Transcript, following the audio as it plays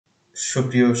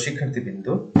সুপ্রিয় শিক্ষার্থীবৃন্দ,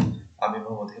 আমি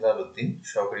মোহাম্মদ হেলাল উদ্দিন,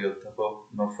 সহকারী অধ্যাপক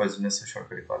নফওয়াজ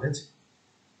সরকারি কলেজ।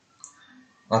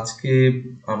 আজকে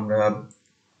আমরা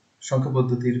সংখ্যা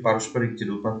পদ্ধতির পারস্পরিক যে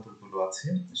রূপান্তরগুলো আছে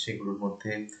সেগুলোর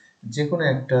মধ্যে যে কোনো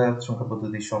একটা সংখ্যা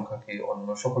পদ্ধতির সংখ্যাকে অন্য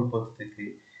সকল পদ্ধতিতে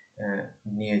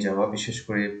নিয়ে যাওয়া, বিশেষ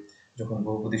করে যখন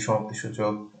বহুপদী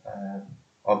সমাপ্তিসূচক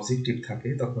অবজেক্টিভ থাকে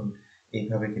তখন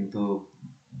এইভাবে কিন্তু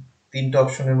তিনটা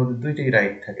অপশনের মধ্যে দুইটাই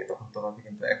রাইট থাকে, তখন তোমাকে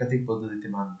কিন্তু একাধিক পদ্ধতিতে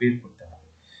মান বের করতে হবে,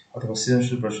 অথবা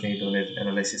সৃজনশীল প্রশ্নে এই ধরনের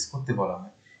অ্যানালাইসিস করতে বলা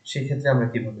হয়। সেই ক্ষেত্রে আমরা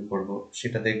কিভাবে করব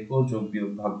সেটা দেখবো, যোগ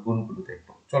বিয়োগ ভাগ গুণগুলো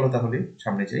দেখবো। চলো তাহলে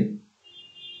সামনে যাই।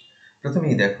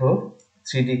 প্রথমেই দেখো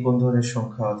 3D কোন ধরনের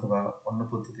সংখ্যা অথবা অন্য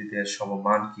পদ্ধতিতে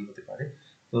সমমান কি হতে পারে।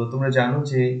 তো তোমরা জানো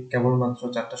যে কেবলমাত্র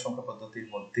 4টা সংখ্যা পদ্ধতির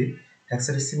মধ্যে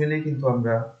হেক্সাডেসিমেলে কিন্তু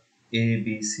আমরা A B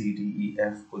C D E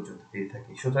F পর্যন্ত পেয়ে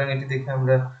থাকি। সুতরাং এটি দেখে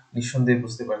আমরা নিঃসন্দেহে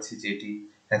বুঝতে পারছি যে এটি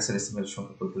হেক্সাডেসিমেল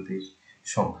সংখ্যা পদ্ধতির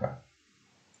সংখ্যা।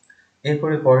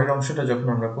 এরপরে পরের অংশটা যখন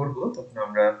আমরা করব তখন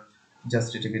আমরা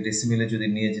জাস্ট এটাকে ডেসিমেলে যদি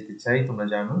নিয়ে যেতে চাই, তোমরা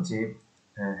জানো যে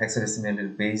হেক্সাডেসিমেলের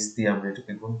বেস দিয়ে আমরা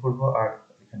এটাকে গুণ করব, আর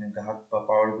এখানে ঘাত বা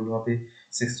পাওয়ার গুলো হবে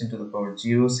 16 to the power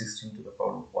 0, 16 to the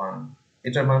power 1।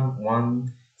 এটার মান 1,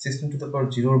 16 টু দ্য পাওয়ার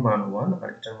 0 এর মান 1, আর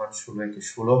এটার মান 16, একে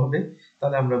 16 হবে।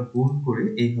 তাহলে আমরা গুণ করে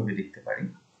এইভাবে লিখতে পারি।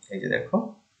 এই যে দেখো,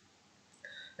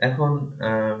 এখন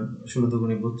 16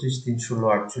 দুগুণে 32, 3 16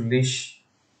 48,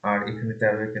 আর এখানে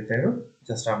 13 একে 13।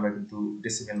 জাস্ট আমরা কিন্তু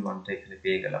ডেসিমেল মানটা এখানে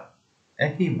পেয়ে গেলাম।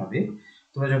 একইভাবে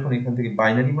তোমরা যখন এখান থেকে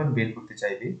বাইনারি মান বের করতে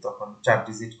চাইবে তখন 4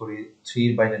 ডিজিট করে 3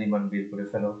 এর বাইনারি মান বের করে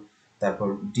ফেলো। তারপর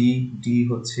ডি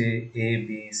হচ্ছে এ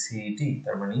বি সি ডি,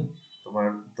 তার মানে তোমার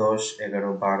 10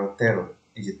 11 12 13,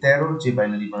 এই যে 13 যে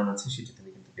বাইনারি মান আছে সেটা তুমি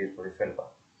কিন্তু বের করে ফেলবা।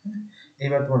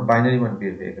 এবার তোমার বাইনারি মান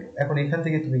বের হয়ে গেল। এখন এখান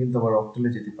থেকে তুমি কিন্তু আবার অক্টালে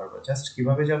যেতে পারবে। জাস্ট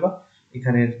কিভাবে যাবা,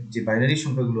 এখানের যে বাইনারি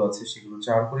সংখ্যাগুলো আছে সেগুলো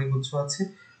 4 করে গুচ্ছ আছে,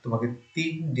 তোমাকে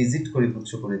 3 ডিজিট করে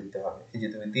গুচ্ছ করে দিতে হবে। এই যে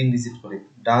তুমি 3 ডিজিট করে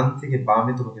ডান থেকে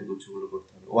বামে তোমাকে গুচ্ছগুলো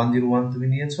করতে হবে। 101 তুমি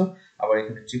নিয়েছো, আবার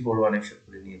এখানে 111 একসাথে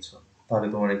করে নিয়েছো, তাহলে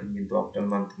তোমার এখানে কিন্তু অক্টাল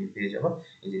মান তুমি পেয়ে যাবে।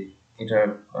 এই যে এটা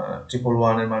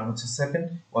 111 এর মান হচ্ছে 7,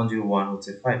 101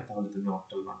 হচ্ছে 5, তাহলে তুমি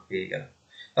অক্টাল মান পেয়ে গেলে।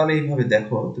 তাহলে এইভাবে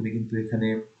দেখো তুমি কিন্তু এখানে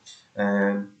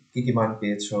কি কি মান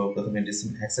পেয়েছো। প্রথমে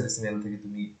হেক্সাডেসিমেল থেকে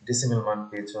তুমি ডেসিমেল মান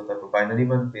পেয়েছো, তারপর বাইনারি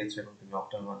মান পেয়েছো, এবং তুমি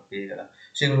অক্টাল মান পেয়ে গেলা।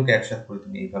 সেগুলোকে একসাথে করে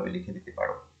তুমি এইভাবে লিখে দিতে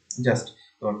পারো। জাস্ট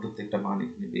তোমার প্রত্যেকটা মান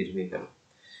এখানে বের হয়ে গেল।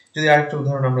 যদি আরেকটা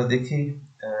উদাহরণ আমরা দেখি,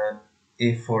 A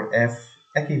for F,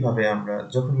 একইভাবে আমরা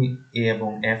যখনই A এবং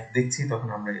F দেখছি তখন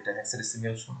আমরা এটা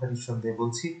হেক্সাডেসিমেল সংখ্যা নিঃসন্দেহে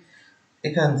বলছি।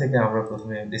 এখান থেকে আমরা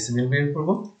প্রথমে ডেসিমেল বের করব।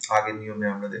 আগের নিয়মে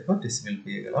আমরা দেখো ডেসিমেল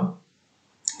পেয়ে গেলাম।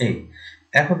 এই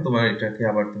এখন তোমার এটাকে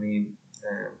আবার তুমি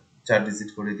 4 ডিজিট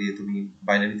করে দিয়ে তুমি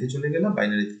বাইনারিতে চলে গেলা।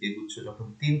 বাইনারি থেকে গুচ্ছ যখন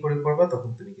 3 করে করবা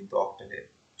তখন তুমি কিন্তু অক্টালে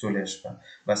চলে আসবা।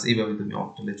 বাস এইভাবে তুমি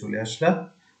অক্টালে চলে আসলা।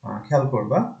 খেয়াল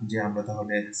করবা যে আমরা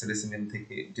তাহলে হেক্সাডেসিমেল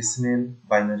থেকে ডেসিমেল,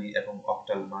 বাইনারি এবং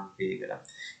অক্টাল মান পেয়ে গেলাম।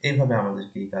 এইভাবে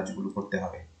আমাদেরকে এই কাজগুলো করতে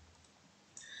হবে।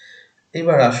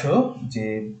 এবার আসো যে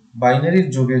বাইনারির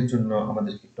যোগের জন্য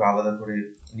আমাদেরকে একটু আলাদা করে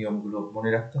নিয়মগুলো মনে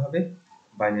রাখতে হবে।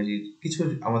 বাইনারির কিছু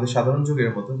আমাদের সাধারণ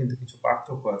যোগের মতো কিন্তু কিছু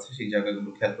পার্থক্য আছে, সেই জায়গাগুলো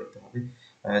খেয়াল করতে হবে।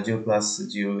 0 প্লাস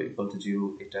 0 ইকুয়াল টু 0,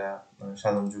 এটা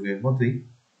সাধারণ যোগের মতোই।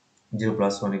 0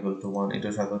 প্লাস 1 ইকুয়াল টু 1,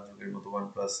 এটাও সাধারণ যোগের মতো। 1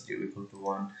 প্লাস 0 ইকুয়াল টু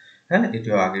 1, হ্যাঁ,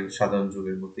 এটাও আগের সাধারণ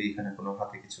যোগের মতো। এখানে কোনো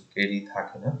হাতে কিছু ক্যারি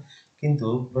থাকে না। কিন্তু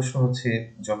প্রশ্ন হচ্ছে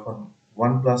যখন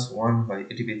 1 প্লাস 1 হয়,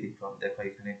 এটি ব্যতিক্রম। দেখো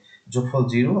এখানে যোগফল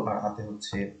 0 আর হাতে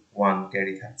হচ্ছে 1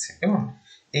 ক্যারি থাকছে, কেমন?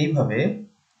 এইভাবে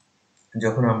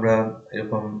যখন আমরা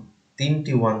এরকম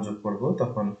 3টি 1 যোগ করব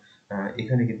তখন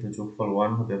এখানে কিন্তু যোগফল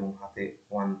 1 হবে এবং হাতে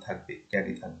 1 থাকবে,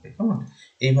 ক্যারি থাকবে, কেমন?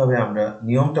 এইভাবে আমরা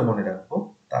নিয়মটা মনে রাখবো।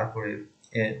 তারপরে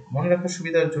মনে রাখার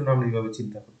সুবিধার জন্য আমরা এইভাবে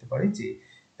চিন্তা করতে পারি যে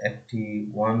একটি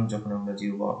 1 যখন আমরা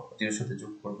 0 সাথে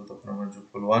যোগ করব তখন আমার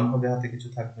যোগফল 1 হবে, হাতে কিছু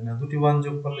থাকবে না। দুটি 1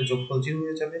 যোগ করলে যোগফল 0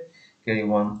 হয়ে যাবে, ক্যারি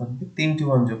 1 থাকবে। 3টি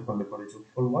 1 যোগ করলে পরে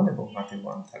যোগফল 1 এবং হাতে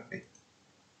 1 থাকবে।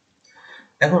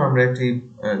 এখন আমরা একটি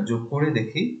যোগ করে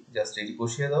দেখি। জাস্ট এটি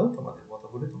বসিয়ে দাও তোমাদের মতো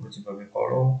করে, তোমরা যেভাবে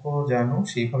করো অঙ্ক জানো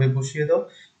সেইভাবে বসিয়ে দাও।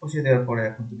 বসিয়ে দেওয়ার পরে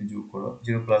এখন তুমি যোগ করো।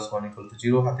 0 প্লাস 1 ইকুয়াল টু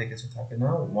 0, হাতে কিছু থাকে না।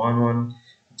 1 1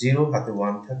 0, হাতে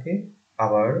 1 থাকে।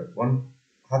 আবার 1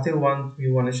 হাতে 1 তুমি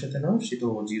 1 এর সাথে নাও,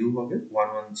 সেটাও 0 হবে। 1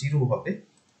 1 0 হবে।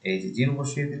 এই যে 0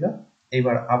 বসিয়ে দিলাম।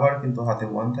 এবার আবার কিন্তু হাতে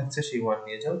 1 থাকছে, সেই 1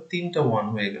 নিয়ে যাও। 3টা 1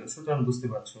 হয়ে গেল। সুতরাং বুঝতে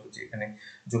পারছো যে এখানে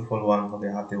যোগফল 1 হবে,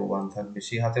 হাতেও 1 থাকবে।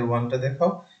 সেই হাতের 1টা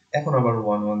দেখাও। এখন আবার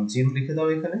 1 1 0 লিখে দাও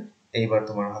এখানে। এইবার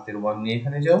তোমার হাতের 1 নিয়ে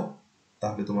এখানে যাও,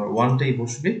 তাহলে তোমার 1টাই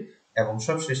বসবে। এবং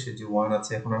সবশেষে যে 1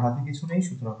 আছে, এখন আর হাতে কিছু নেই,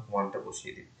 সুতরাং 1টা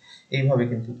বসিয়ে দিবে। এইভাবে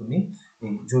কিন্তু তুমি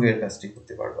এই যোগের কাজটি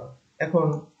করতে পারবা। এখন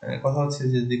কথা হচ্ছে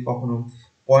যে যদি কখনো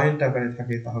পয়েন্ট আকারে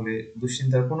থাকে তাহলে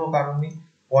দুশ্চিন্তার কোনো কারণ নেই।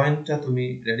 পয়েন্টটা তুমি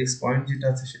রেডিক্স পয়েন্ট যেটা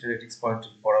আছে সেটা রেডিক্স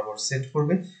পয়েন্টের বরাবর বরাবর সেট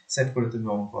করবে, সেট করে তুমি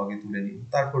অঙ্ক আগে তুলে নিবে।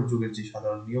 তারপর যোগের যে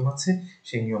সাধারণ নিয়ম আছে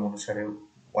সেই নিয়ম অনুসারে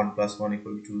 1 + 1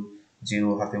 = 0,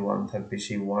 হাতে 1 থাকবে,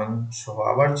 সেই 1 সহ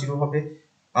আবার 0 হবে,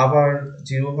 আবার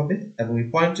 0 হবে, এবং এই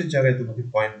পয়েন্টের জায়গায় তোমাকে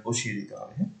পয়েন্ট বসিয়ে দিতে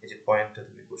হবে। হ্যাঁ, এই যে পয়েন্টটা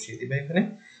তুমি বসিয়ে দিবে এখানে।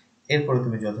 এরপরে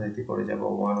তুমি যথারীতি করে যাবো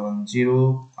 1 1 0,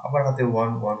 আবার হাতে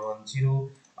 1 1 1 0,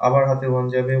 আবার হাতে 1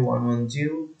 যাবে 1 1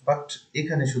 0, বাট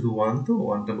এখানে শুধু 1, তো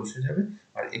 1টা বসে যাবে,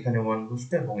 আর এখানে 1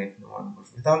 বসবে এবং এখানে 1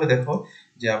 বসবে। তাহলে দেখো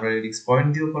যে আমরা রেডিক্স পয়েন্ট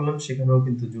দিয়েও করলাম, সেখানেও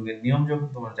কিন্তু যোগের নিয়ম যখন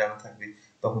তোমার জানা থাকবে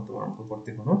তখন তোমার অঙ্ক করতে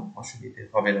কোনো অসুবিধে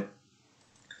হবে না।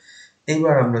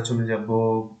 এইবার আমরা চলে যাব,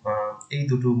 এই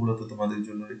দুটো মূলত তোমাদের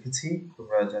জন্য রেখেছি,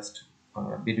 তোমরা জাস্ট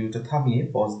ভিডিওটা থামিয়ে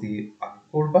পজ দিয়ে আগে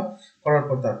করবা, করার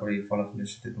পর তারপরে এই ফলাফলের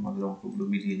সাথে তোমাদের অঙ্কগুলো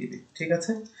মিলিয়ে নিবে। ঠিক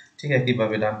আছে? ঠিক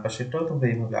একইভাবে ডান পাশেরটাও তোমরা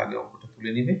এইভাবে আগে অঙ্কটা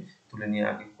তুলে নিবে, তুলে নিয়ে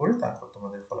আগে করে তারপর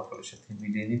তোমাদের ফলাফলের সাথে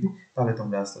মিলিয়ে নিবে। তাহলে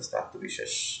তোমরা আস্তে আস্তে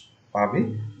আত্মবিশ্বাস পাবে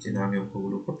যে না, আমি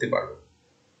অঙ্কগুলো করতে পারবো।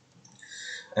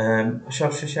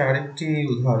 সবশেষে আরেকটি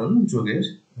উদাহরণ যোগের,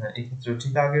 এক্ষেত্রে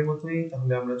ঠিক আগের মতোই।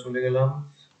 তাহলে আমরা চলে গেলাম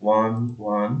 1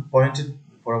 1, পয়েন্টের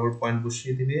বরাবর পয়েন্ট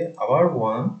বসিয়ে দিবে, আবার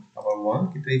 1 আবার 1,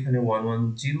 কিন্তু এখানে 1 1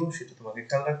 0, সেটা তোমাকে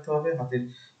খেয়াল রাখতে হবে। হাতের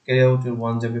ক্যারি আউটের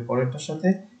 1 যাবে পরেরটার সাথে,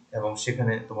 এবং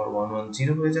সেখানে তোমার 1 1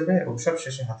 0 হয়ে যাবে, এবং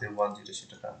সবশেষে হাতের 1 যেটা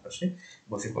সেটা ডান পাশে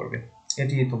বসে পড়বে।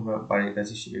 এটি তোমরা বাড়ির কাজ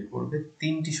হিসেবে করবে।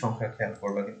 3টি সংখ্যা খেয়াল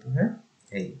করবা কিন্তু, হ্যাঁ,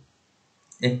 এই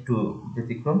একটু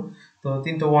ব্যতিক্রম। তো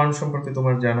 3টা 1 সম্পর্কে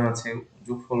তোমার জানা আছে,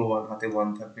 যোগফল 1, হাতে 1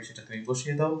 থাকবে, সেটা তুমি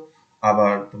বসিয়ে দাও।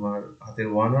 আবার তোমার হাতের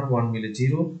 1 আর 1 মিলে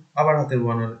 0, আবার হাতের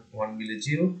 1 আর 1 মিলে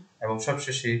 0, এবং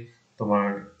সবশেষে তোমার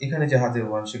এখানে যে হাতের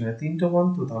 1 সেখানে 3টা 1,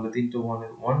 তো তাহলে 3টা 1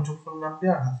 এর 1 যোগফল নামবে,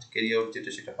 আর হাতের ক্যারি আউট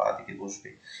যেটা সেটা বাঁ দিকে বসবে।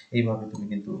 এইভাবে তুমি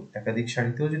কিন্তু একাধিক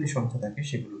সারিতেও যদি সংখ্যা থাকে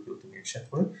সেগুলোকেও তুমি একসাথে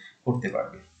করে করতে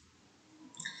পারবে।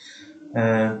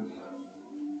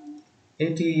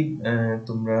 এটি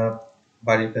তোমরা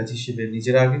বাড়ির কাজ হিসেবে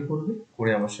নিজেরা আগে করবে,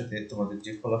 করে আমার সাথে তোমাদের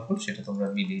যে ফলাফল সেটা তোমরা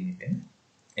মিলিয়ে নিবে।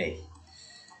 এই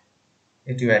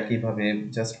এটিও একইভাবে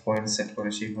জাস্ট পয়েন্ট সেট করে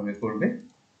সেইভাবে করবে।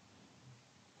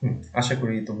 আশা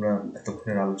করি তোমরা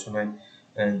এতক্ষণের আলোচনায়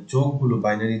যোগগুলো,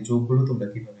 বাইনারি যোগগুলো তোমরা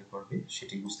কিভাবে করবে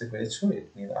সেটি বুঝতে পেরেছো। এ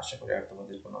নিয়ে আশা করি আর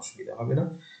তোমাদের কোনো অসুবিধা হবে না।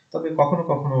 তবে কখনো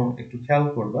কখনো একটু খেয়াল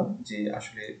করবা যে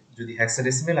আসলে যদি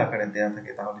হেক্সাডেসিমাল আকারে দেয়া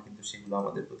থাকে তাহলে কিন্তু সেগুলো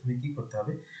আমাদের প্রথমে কি করতে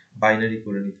হবে, বাইনারি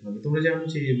করে নিতে হবে। তোমরা জানো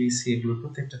যে এবিসি এগুলো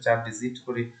প্রত্যেকটা 4 ডিজিট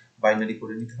করে বাইনারি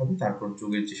করে নিতে হবে, তারপর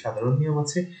যোগের যে সাধারণ নিয়ম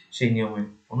আছে সেই নিয়মের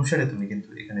অনুসারে তুমি কিন্তু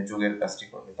এখানে যোগের কাজটি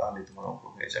করবে, তাহলে তোমার অঙ্ক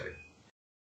হয়ে যাবে।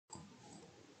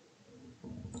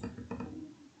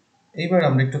 এইবার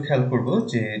আমরা একটু খেয়াল করব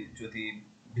যে যদি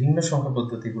ভিন্ন সংখ্যা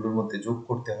পদ্ধতিগুলোর মধ্যে যোগ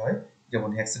করতে হয়, যেমন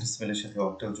হেক্সাডেসিমালের সাথে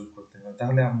অক্টাল যোগ করতে হয়,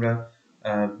 তাহলে আমরা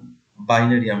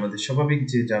বাইনারি, আমাদের স্বাভাবিক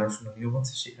যে জানাশোনা নিয়ম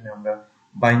আছে সেখানে আমরা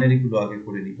বাইনারি গুলো আগে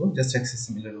করে নিব। জাস্ট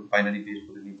হেক্সাডেসিমালের বাইনারি বের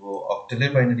করে নিব,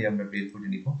 অক্টালের বাইনারি আমরা বের করে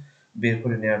নিব। বের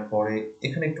করে নেওয়ার পরে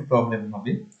এখানে একটু প্রবলেম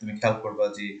হবে, তুমি খেয়াল করবা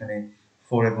যে এখানে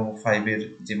 4 এবং 5 এর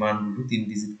যে মানগুলো 3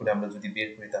 ডিজিট করে আমরা যদি বের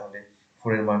করি তাহলে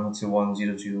 4 এর মান হচ্ছে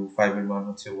 100, 5 এর মান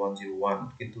হচ্ছে 101,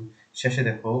 কিন্তু শেষে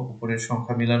দেখো উপরের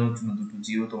সংখ্যা মেলানোর জন্য দুটো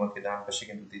জিরো তোমাকে ডান পাশে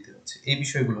কিন্তু দিতে হচ্ছে। এই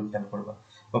বিষয়গুলো খেয়াল করবা।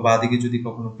 বা বাঁ দিকে যদি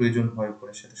কখনো প্রয়োজন হয়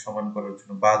উপরের সাথে সমান করার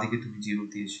জন্য, বাঁ দিকে তুমি জিরো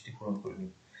দিয়ে সেটি পূরণ করে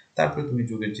নিবে। তারপরে তুমি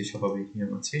যোগের যে স্বাভাবিক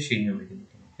নিয়ম আছে সেই নিয়মে কিন্তু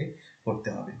তোমাকে করতে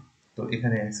হবে। তো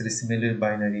এখানে হেক্সাডেসিমালের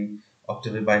বাইনারি,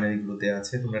 অক্টালের বাইনারি গুলো দেওয়া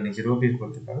আছে, তোমরা নিজেরাও বের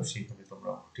করতে পারো, সেইভাবে তোমরা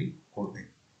অঙ্কটি করবে।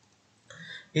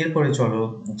 এরপরে চলো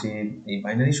যে এই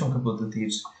বাইনারি সংখ্যা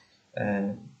পদ্ধতির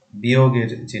বিয়োগের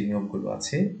যে নিয়মগুলো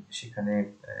আছে সেখানে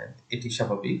এটি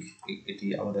স্বাভাবিক, এটি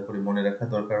আলাদা করে মনে রাখা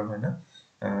দরকার হয় না,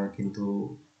 কিন্তু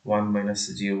 1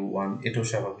 - 0 1 এটাও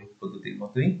স্বাভাবিক পদ্ধতির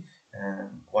মতোই।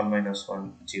 1 - 1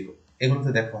 0, এগুলোতে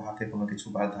দেখো হাতে কোনো কিছু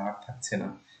বা ধার থাকছে না,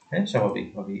 হ্যাঁ,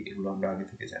 স্বাভাবিকভাবেই এগুলো আমরা আগে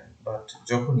থেকে জানি। বাট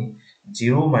যখনই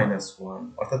 0 - 1,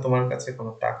 অর্থাৎ তোমার কাছে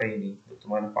কোনো টাকাই নেই,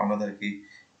 তোমার পাওনাদারকে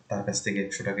তার কাছ থেকে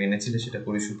 100 টাকা এনেছিলে সেটা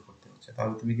পরিশোধ করতে হচ্ছে,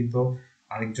 তাহলে তুমি কিন্তু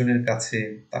আরেকজনের কাছে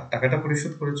তার টাকাটা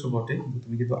পরিশোধ করেছো বটে, কিন্তু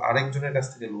তুমি কিন্তু আরেকজনের কাছ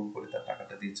থেকে লোন করে তার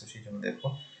টাকাটা দিচ্ছ। সেই জন্য দেখো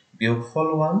বিয়োগফল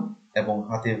 1 এবং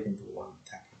হাতেও কিন্তু 1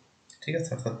 থাকে। ঠিক আছে?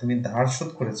 অর্থাৎ তুমি ধার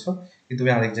শোধ করেছো কিন্তু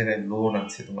তুমি আরেক জায়গায় লোন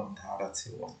আছে, তোমার ধার আছে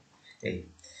 1। এই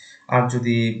আর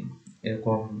যদি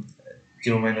এরকম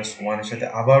 0 - 1 এর সাথে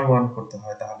আবার 1 করতে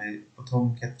হয়, তাহলে প্রথম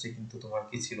ক্ষেত্রে কিন্তু তোমার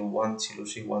কি ছিল, 1 ছিল,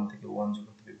 সেই 1 থেকে 1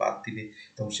 যখন তুমি বাদ দিবে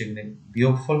তখন সেখানে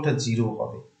বিয়োগফলটা 0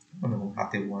 হবে এবং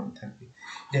হাতে 1 থাকবে।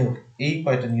 যাই হোক, এই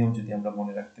কয়টা নিয়ম যদি আমরা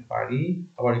মনে রাখতে পারি,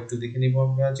 আবার একটু দেখে নিব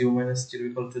আমরা। 0 - 0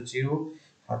 = 0,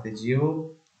 হাতে 0,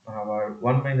 আবার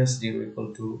 1 - 0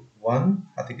 = 1,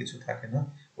 হাতে কিছু থাকে না।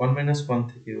 1 - 1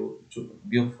 থেকেও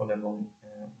বিয়োগফল এবং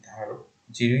ধার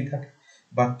 0ই থাকে,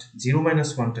 বাট 0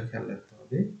 - 1টা খেয়াল রাখতে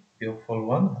হবে, বিয়োগফল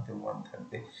 1, হাতে 1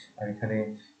 থাকবে। আর এখানে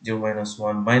 0 - 1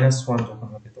 - 1 যখন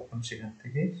হবে তখন সেখান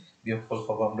থেকে বিয়োগফল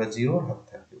পাবো আমরা 0, হাতে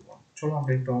থাকবে চলো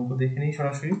আমরা একটু অঙ্ক দেখে নিই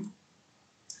সরাসরি।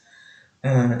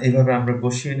 এইভাবে আমরা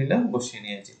বসিয়ে নিলাম, বসিয়ে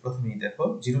নিয়ে যে প্রথমেই দেখো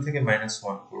 0 থেকে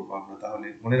 -1 করবো আমরা, তাহলে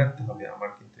মনে রাখতে হবে আমার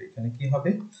কিন্তু এখানে কি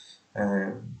হবে,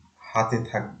 হাতে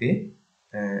থাকবে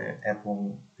এবং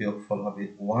বিয়োগফল হবে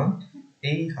 1।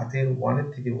 এই হাতের 1 এর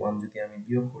থেকে 1 যদি আমি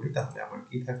বিয়োগ করি তাহলে আমার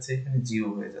কি থাকছে, এখানে 0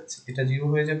 হয়ে যাচ্ছে, এটা 0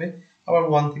 হয়ে যাবে। আবার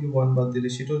 1 থেকে 1 বাদ দিলে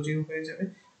সেটাও 0 হয়ে যাবে।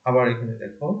 আবার এখানে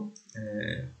দেখো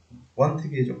 1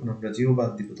 থেকে যখন আমরা 0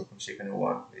 বাদ দিব তখন সেখানে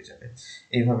 1 হয়ে যাবে।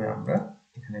 এইভাবে আমরা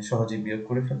এখানে সহজে বিয়োগ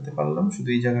করে ফেলতে পারলাম। শুধু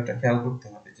এই জায়গাটা খেয়াল করতে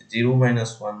হবে যে 0 -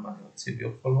 1 মানে হচ্ছে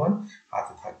বিয়োগফল 1,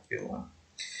 হাতে থাকবে 1।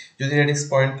 যদি রেডিক্স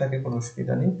পয়েন্ট থাকে কোনো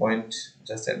অসুবিধা নেই, পয়েন্ট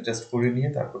জাস্ট অ্যাডজাস্ট করে নিয়ে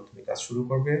তারপর তুমি কাজ শুরু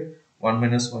করবে। 1 -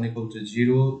 1 =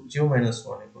 0, 0 -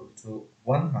 1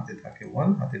 = 1, হাতে থাকে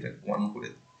 1, হাতে থাকে 1 করে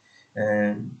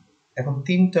এখন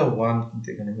 3টা 1 কিন্তু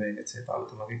এখানে হয়ে গেছে, তাহলে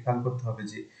তোমাকে খেয়াল করতে হবে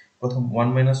যে প্রথম 1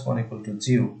 - 1 =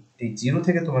 0, এই 0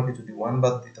 থেকে তোমাকে যদি 1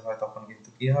 বাদ দিতে হয় তখন কিন্তু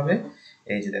কি হবে,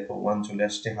 এই যে দেখো 1 চলে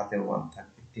আসছে, হাতের 1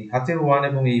 থাকবে। এই হাতের 1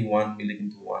 এবং এই 1 মিলে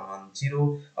কিন্তু 1 1 0,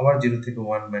 আবার 0 থেকে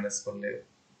 1 মাইনাস করলে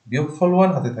বিয়োগফল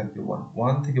 1, হাতে থাকবে 1,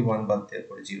 1 থেকে 1 বাদ দেওয়ার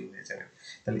পরে 0 হয়ে যাবে।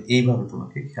 তাহলে এইভাবে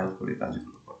তোমাকে খেয়াল করে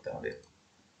কাজগুলো করতে হবে।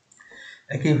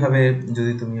 একইভাবে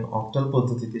যদি তুমি অক্টাল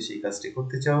পদ্ধতিতে সেই কাজটি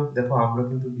করতে চাও, দেখো আমরা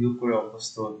কিন্তু বিয়োগ করে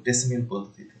অভ্যস্ত ডেসিমেল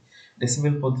পদ্ধতিতে।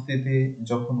 ডেসিমেল পদ্ধতিতে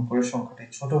যখন উপরের সংখ্যাটি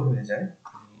ছোট হয়ে যায়,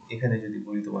 এখানে যদি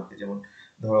বলি তোমাকে, যেমন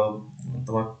ধরো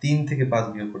তোমার 3 থেকে 5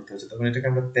 বিয়োগ করতে হচ্ছে, তখন এটাকে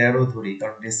আমরা 13 ধরি,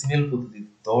 কারণ ডেসিমেল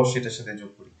পদ্ধতিতে 10 এটার সাথে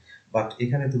যোগ করি। বাট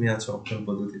এখানে তুমি আছো অক্টাল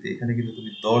পদ্ধতিতে, এখানে কিন্তু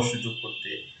তুমি 10 যোগ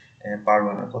করতে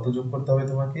পারবা না। কত যোগ করতে হবে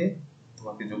তোমাকে?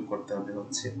 তোমাকে যোগ করতে হবে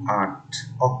হচ্ছে 8,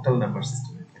 অক্টাল নাম্বার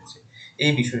সিস্টেমের ক্ষেত্রে।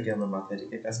 এই বিষয়টি আমরা মাথায়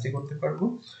রেখে কাজটি করতে পারবো।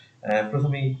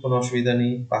 প্রথমেই কোনো অসুবিধা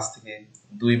নেই, 5 থেকে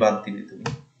 2 বাদ দিবে তুমি,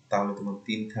 তাহলে তোমার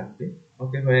 3 থাকবে।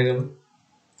 ওকে, হয়ে গেল।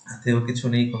 হাতেও কিছু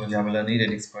নেই, কোনো ঝামেলা নেই,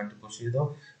 রেডিক্স পয়েন্ট বসিয়ে দাও।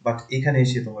 বাট এখানে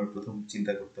এসে তোমার প্রথম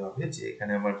চিন্তা করতে হবে যে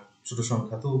এখানে আমার ছোট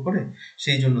সংখ্যা তো উপরে,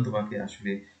 সেই জন্য তোমাকে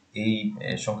আসলে এই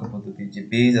সংখ্যা পদ্ধতির যে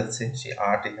বেজ আছে সেই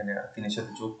 8 এখানে 3 এর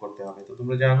সাথে যোগ করতে হবে। তো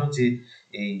তোমরা জানো যে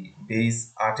এই বেজ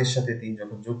 8 এর সাথে 3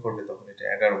 যখন যোগ করবে তখন এটা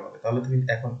 11 হবে। তাহলে তুমি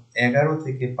এখন 11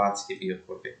 থেকে 5 কে বিয়োগ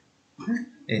করবে।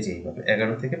 এই যে এইভাবে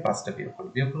 11 থেকে 5টা বিয়োগ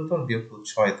করবে, বিয়োগ করলে তোমার বিয়োগফল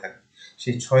 6 থাকবে,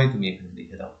 সেই 6 তুমি এখানে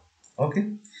লিখে দাও। ওকে,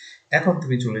 এখন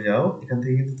তুমি চলে যাও, এখান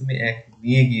থেকে কিন্তু তুমি 1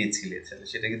 নিয়ে গিয়েছিলে, তাহলে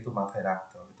সেটা কিন্তু মাথায়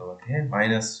রাখতে হবে তোমাকে, হ্যাঁ,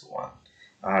 -1।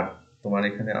 আর তোমার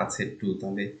এখানে আছে 2,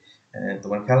 তাহলে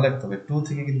তোমার খেয়াল রাখতে হবে 2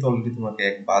 থেকে কিন্তু অলরেডি তোমাকে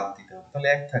 1 বাদ দিতে হবে, তাহলে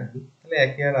 1 থাকবে। তাহলে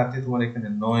 1 আর 8 তোমার এখানে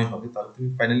 9 হবে, তাহলে তুমি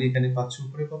ফাইনালি এখানে পাচ্ছ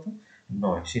উপরে কত,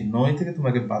 9। সেই 9 থেকে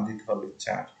তোমাকে বাদ দিতে হবে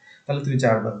 4, তাহলে তুমি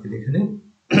 4 বাদ দিলে এখানে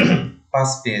 5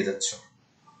 পেয়ে যাচ্ছ।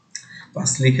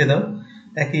 5 লিখে দাও।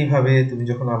 একইভাবে তুমি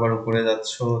যখন আবার উপরে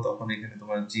যাচ্ছ তখন এখানে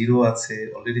তোমার 0 আছে,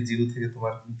 অলরেডি 0 থেকে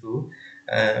তোমার কিন্তু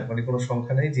মানে কোনো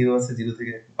সংখ্যা নেই, 0 আছে, 0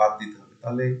 থেকে বাদ দিতে হবে।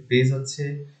 তাহলে বেজ হচ্ছে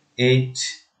 8,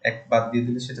 1 বাদ দিয়ে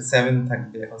দিলে সেটা 7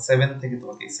 থাকবে। এখন 7 থেকে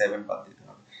তোমাকে 7 বাদ দিতে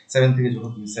হবে। 7 থেকে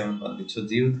যখন তুমি 7 বাদ দিচ্ছ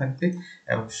 0 থাকবে।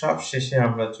 এবং সব শেষে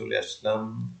আমরা চলে আসলাম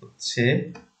হচ্ছে,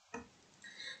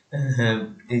 হ্যাঁ,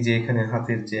 এই যে এখানে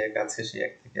হাতের যে 1 আছে সেই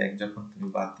 1 থেকে 1 যখন তুমি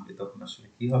বাদ দিবে তখন আসলে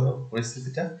কি হবে,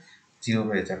 পরিস্থিতিটা 0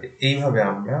 হয়ে যাবে। এইভাবে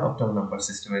আমরা অক্টাল নাম্বার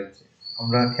সিস্টেমের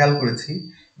আমরা খেয়াল করেছি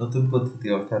নতুন পদ্ধতি,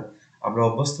 অর্থাৎ আমরা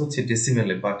অভ্যস্ত হচ্ছে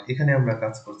ডেসিমেলে, বাট এখানে আমরা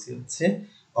কাজ করছি হচ্ছে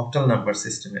অক্টাল নাম্বার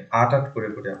সিস্টেমে, 8 করে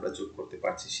করে আমরা যোগ করতে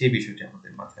পারছি, সেই বিষয়টি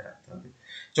আমাদের মাথায় রাখতে হবে।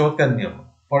 চমৎকার নিয়ম।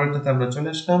 পরেরটাতে আমরা চলে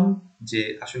আসলাম যে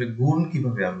আসলে গুণ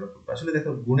কিভাবে আমরা করবো। আসলে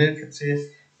দেখো গুণের ক্ষেত্রে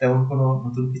তেমন কোনো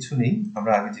নতুন কিছু নেই,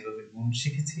 আমরা আগে যেভাবে গুণ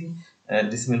শিখেছি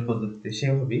ডেসিমেল পদ্ধতিতে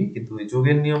সেভাবেই, কিন্তু এই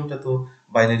যোগের নিয়মটা তো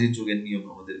বাইনারি যোগের নিয়ম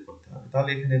আমাদের করতে হবে। তাহলে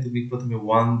এখানে তুমি প্রথমে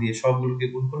 1 দিয়ে সবগুলোকে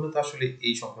গুণ করলে তো আসলে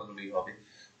এই সংখ্যাগুলোই হবে।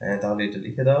 তাহলে এটা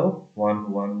লিখে দাও 1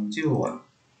 1 0 1,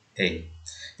 এই।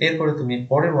 এরপরে তুমি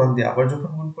পরের 1 দিয়ে আবার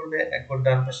যখন গুণ করবে একবার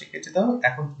ডান পাশে কেটে দাও,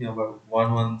 এখন তুমি আবার 1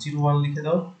 1 0 1 লিখে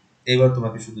দাও। এবার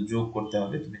তোমাকে শুধু যোগ করতে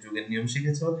হবে, তুমি যোগের নিয়ম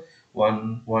শিখেছো। 1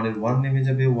 1 এর 1 নেমে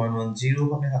যাবে, 1 1 0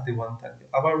 হবে, হাতে 1 থাকবে,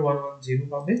 আবার 1 1 0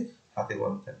 হবে, হাতে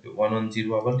 1 থাকবে, 1 1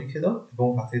 0 আবার লিখে দাও এবং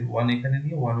হাতের 1 এখানে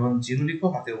নিয়ে 1 1 0 লিখো,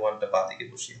 হাতের 1টা বাঁ দিকে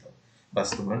বসিয়ে দাও, বাস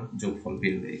তোমার যোগফল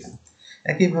বের হয়ে গেল।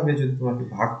 একইভাবে যদি তোমাকে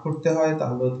ভাগ করতে হয়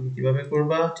তাহলে তুমি কিভাবে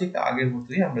করবা, ঠিক আগের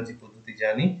মতোই আমরা যে পদ্ধতি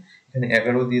জানি। এখানে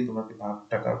 11 দিয়ে তোমাকে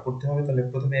ভাগটা করতে হবে, তাহলে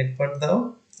প্রথমে একবার দাও,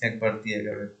 একবার দিয়ে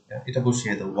 11 এটা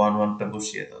বসিয়ে দাও, 1 1টা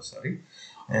বসিয়ে দাও, সরি।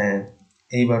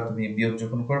 এইবার তুমি বিয়োগ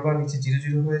যখন করবা নিচে 0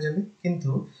 0 হয়ে যাবে,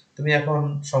 কিন্তু তুমি এখন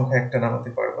সংখ্যা একটা নামাতে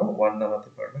পারবা, 1 নামাতে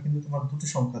পারবা, কিন্তু তোমার দুটো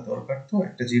সংখ্যা দরকার, তো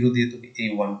একটা 0 দিয়ে তুমি এই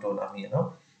 1টাও নামিয়ে নাও।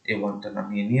 এই 1টা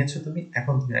নামিয়ে নিয়েছো তুমি,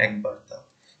 এখন তুমি একবার দাও,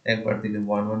 একবার দিলে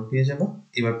 1 1 পেয়ে যাবে।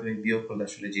 এবার তুমি বিয়োগ করলে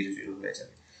আসলে 0 0 হয়ে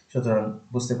যাবে। সুতরাং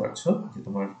বুঝতে পারছো যে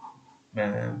তোমার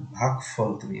ভাগফল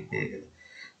তুমি পেয়ে গেলে।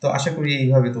 তো আশা করি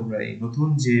এইভাবে তোমরা এই নতুন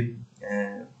যে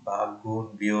ভাগ গুণ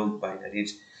বিয়োগ বাইনারির,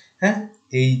 হ্যাঁ,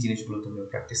 এই জিনিসগুলো তুমি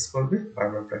প্র্যাকটিস করবে,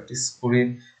 বারবার প্র্যাকটিস করে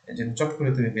যেন চট করে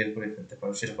তুমি বের করে ফেলতে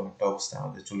পারো সেরকম একটা অবস্থা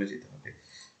আমাদের চলে যেতে হবে।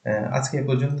 আজকে এ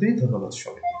পর্যন্তই। ধন্যবাদ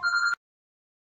সবাই।